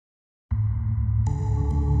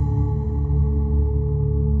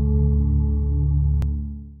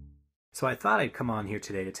So I thought I'd come on here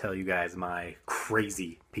today to tell you guys my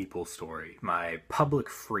crazy people story, my public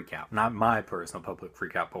freakout. Not my personal public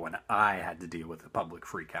freakout, but when I had to deal with a public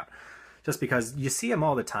freakout. Just because you see them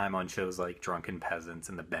all the time on shows like Drunken Peasants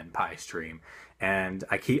and the Ben Pie stream. And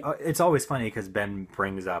it's always funny because Ben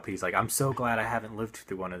brings up, he's like, I'm so glad I haven't lived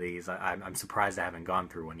through one of these. I'm surprised I haven't gone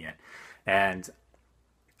through one yet. And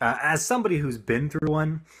as somebody who's been through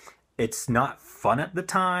one, it's not fun at the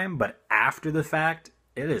time, but after the fact,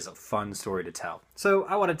 it is a fun story to tell. So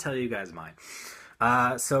I want to tell you guys mine.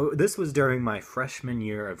 So this was during my freshman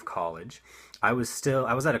year of college. I was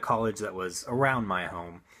at a college that was around my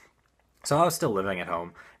home. So I was still living at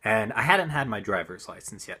home, and I hadn't had my driver's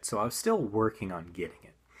license yet, so I was still working on getting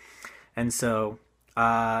it. And so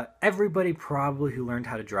everybody probably who learned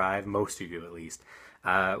how to drive, most of you at least,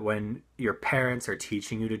 when your parents are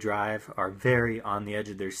teaching you to drive, are very on the edge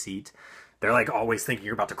of their seat. They're like always thinking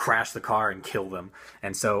you're about to crash the car and kill them.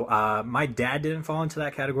 And so my dad didn't fall into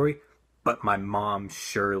that category, but my mom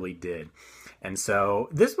surely did. And so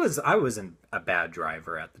I wasn't a bad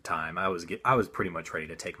driver at the time. I was pretty much ready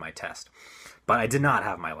to take my test, but I did not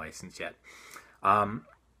have my license yet.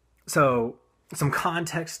 So some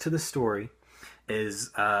context to the story is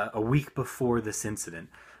a week before this incident,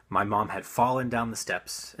 my mom had fallen down the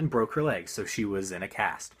steps and broke her leg, so she was in a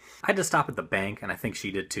cast. I had to stop at the bank, and I think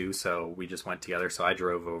she did too, so we just went together, so I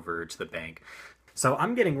drove over to the bank. So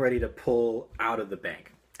I'm getting ready to pull out of the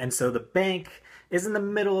bank. And so the bank is in the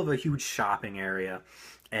middle of a huge shopping area,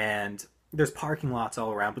 and there's parking lots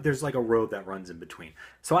all around, but there's like a road that runs in between.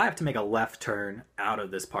 So I have to make a left turn out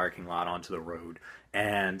of this parking lot onto the road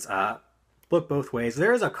and look both ways.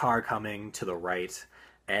 There's a car coming to the right,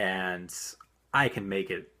 and I can make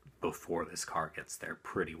it before this car gets there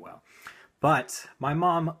pretty well. But my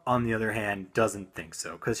mom, on the other hand, doesn't think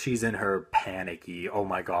so, because she's in her panicky, oh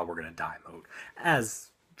my god, we're gonna die mode,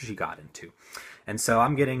 as she got into. And so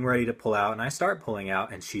I'm getting ready to pull out, and I start pulling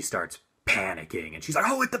out, and she starts panicking, and she's like,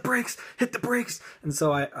 oh, hit the brakes, hit the brakes. And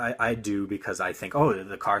so I do, because I think, oh, did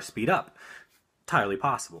the car speed up? Entirely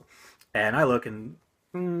possible. And I look, and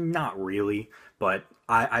not really, but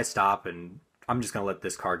I stop, and I'm just gonna let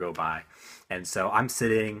this car go by. And so I'm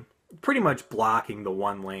sitting pretty much blocking the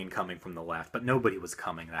one lane coming from the left, but nobody was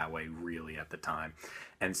coming that way really at the time.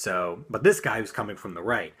 And so, but this guy who's coming from the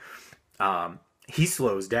right, he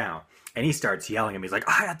slows down and he starts yelling at me. He's like,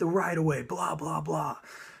 I had the right of way, blah, blah, blah.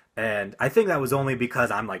 And I think that was only because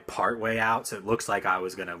I'm like part way out, so it looks like I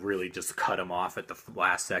was gonna really just cut him off at the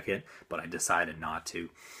last second, but I decided not to.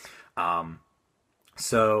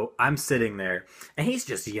 So I'm sitting there, and he's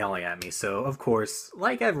just yelling at me. So, of course,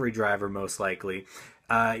 like every driver most likely,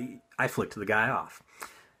 I flicked the guy off.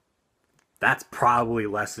 That's probably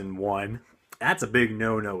lesson one. That's a big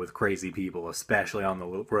no-no with crazy people, especially on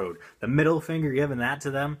the road. The middle finger, giving that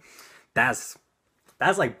to them, that's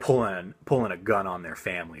like pulling a gun on their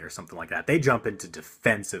family or something like that. They jump into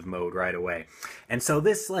defensive mode right away. And so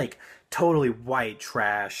this like totally white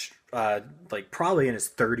trash, like probably in his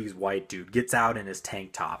 30s white dude gets out in his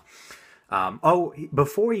tank top.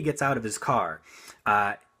 Before he gets out of his car,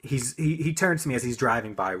 he turns to me as he's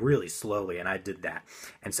driving by really slowly, and I did that.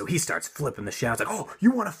 And so he starts flipping the shit. I was like, oh, you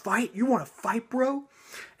want to fight? You want to fight, bro?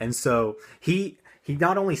 And so he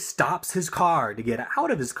not only stops his car to get out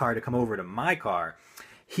of his car to come over to my car,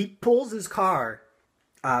 he pulls his car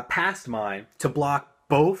past mine to block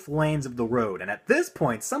both lanes of the road. And at this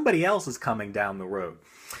point, somebody else is coming down the road.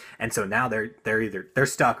 And so now they're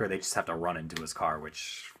stuck, or they just have to run into his car,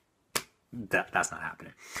 which that's not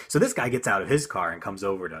happening. So this guy gets out of his car and comes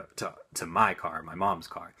over to my car, my mom's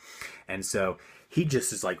car. And so he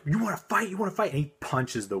just is like, you want to fight? You want to fight? And he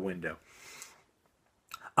punches the window.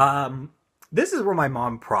 This is where my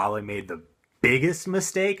mom probably made the biggest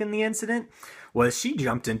mistake in the incident, was she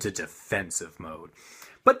jumped into defensive mode.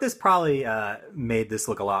 But this probably made this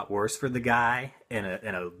look a lot worse for the guy in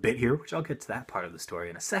a bit here, which I'll get to that part of the story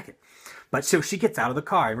in a second. But so she gets out of the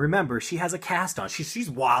car, and remember, she has a cast on. She's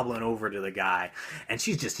wobbling over to the guy, and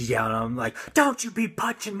she's just yelling at him like, don't you be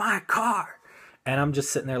punching my car. And I'm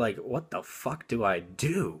just sitting there like, what the fuck do I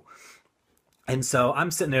do? And so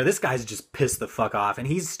I'm sitting there, this guy's just pissed the fuck off, and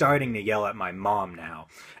he's starting to yell at my mom now.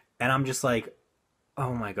 And I'm just like,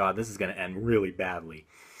 oh my god, this is going to end really badly.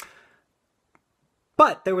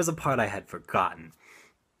 But there was a part I had forgotten.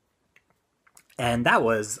 And that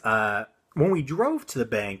was, when we drove to the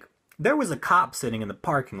bank, there was a cop sitting in the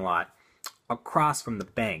parking lot across from the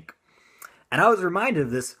bank. And I was reminded of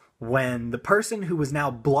this when the person who was now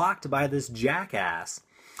blocked by this jackass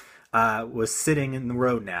was sitting in the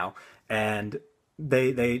road now. And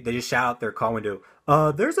they just shout out their car window,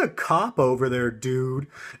 there's a cop over there, dude.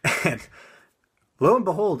 And Lo and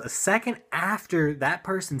behold, a second after that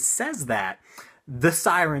person says that, the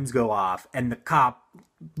sirens go off and the cop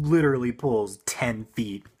literally pulls 10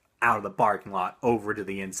 feet out of the parking lot over to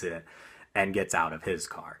the incident and gets out of his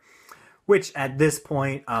car. Which at this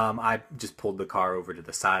point, I just pulled the car over to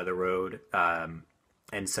the side of the road.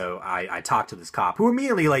 And so I talked to this cop who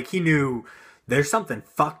immediately, like, he knew there's something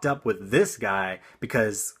fucked up with this guy,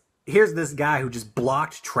 because here's this guy who just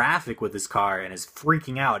blocked traffic with his car and is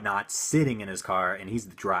freaking out, not sitting in his car, and he's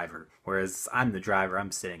the driver. Whereas I'm the driver,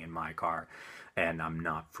 I'm sitting in my car, and I'm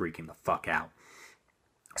not freaking the fuck out.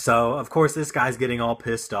 So, of course, this guy's getting all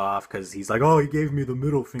pissed off because he's like, oh, he gave me the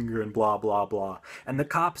middle finger and blah, blah, blah. And the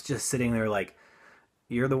cop's just sitting there like,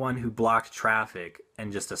 you're the one who blocked traffic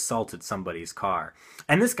and just assaulted somebody's car.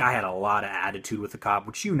 And this guy had a lot of attitude with the cop,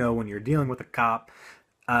 which, you know, when you're dealing with a cop,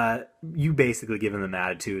 you basically giving them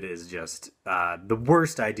attitude is just the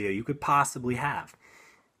worst idea you could possibly have.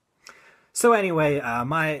 So anyway,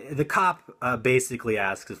 the cop basically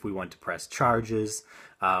asks if we want to press charges.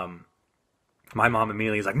 My mom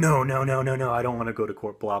immediately is like, no, no, no, no, no, I don't want to go to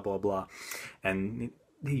court, blah, blah, blah. And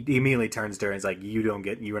he immediately turns to her and is like, you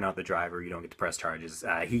are not the driver, you don't get to press charges.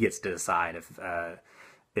 He gets to decide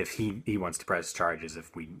if he wants to press charges,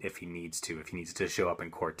 if he needs to show up in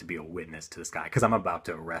court to be a witness to this guy, because I'm about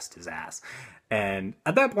to arrest his ass. And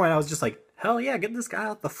at that point, I was just like, hell yeah, get this guy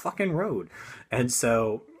out the fucking road. And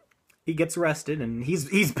so he gets arrested, and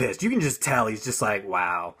he's pissed. You can just tell he's just like,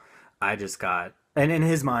 wow, I just got... And in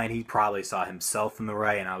his mind, he probably saw himself in the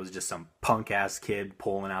right, and I was just some punk-ass kid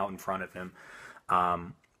pulling out in front of him.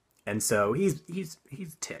 And so he's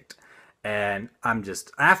ticked. And I'm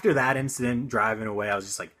just... After that incident, driving away, I was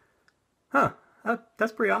just like, huh,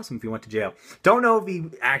 that's pretty awesome if he went to jail. Don't know if he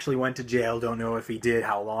actually went to jail. Don't know if he did,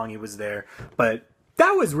 how long he was there. But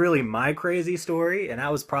that was really my crazy story, and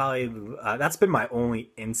that was probably... that's been my only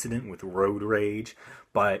incident with road rage.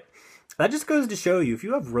 But... that just goes to show you, if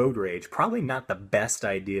you have road rage, probably not the best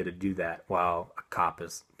idea to do that while a cop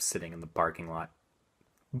is sitting in the parking lot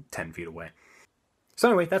 10 feet away. So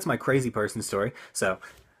anyway, that's my crazy person story. So,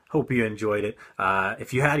 hope you enjoyed it.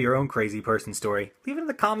 If you had your own crazy person story, leave it in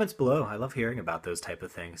the comments below. I love hearing about those type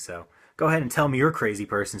of things. So, go ahead and tell me your crazy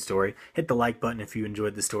person story. Hit the like button if you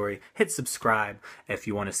enjoyed the story. Hit subscribe if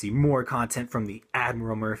you want to see more content from the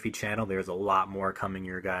Admiral Murphy channel. There's a lot more coming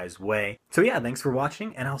your guys' way. So yeah, thanks for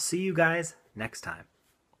watching, and I'll see you guys next time.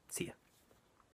 See ya.